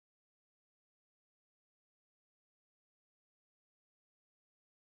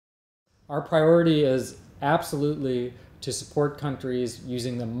Our priority is absolutely to support countries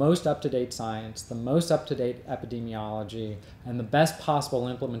using the most up-to-date science, the most up-to-date epidemiology, and the best possible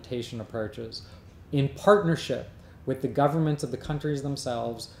implementation approaches in partnership with the governments of the countries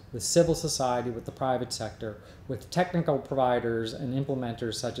themselves, with civil society, with the private sector, with technical providers and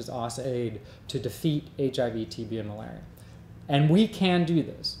implementers such as USAID to defeat HIV, TB, and malaria. And we can do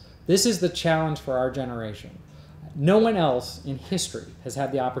this. This is the challenge for our generation. No one else in history has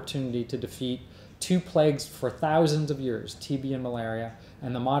had the opportunity to defeat two plagues for thousands of years, TB and malaria,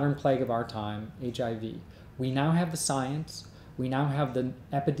 and the modern plague of our time, HIV. We now have the science, we now have the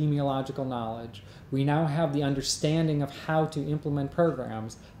epidemiological knowledge, we now have the understanding of how to implement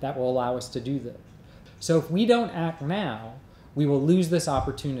programs that will allow us to do that. So if we don't act now, we will lose this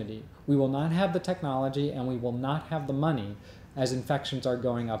opportunity. We will not have the technology and we will not have the money as infections are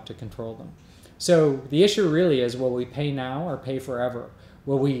going up to control them. So the issue really is, will we pay now or pay forever?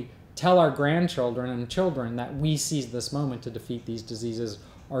 Will we tell our grandchildren and children that we seized this moment to defeat these diseases,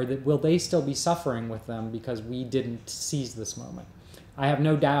 or that will they still be suffering with them because we didn't seize this moment? I have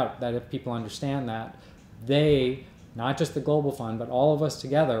no doubt that if people understand that, they, not just the Global Fund, but all of us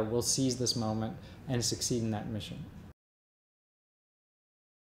together, will seize this moment and succeed in that mission.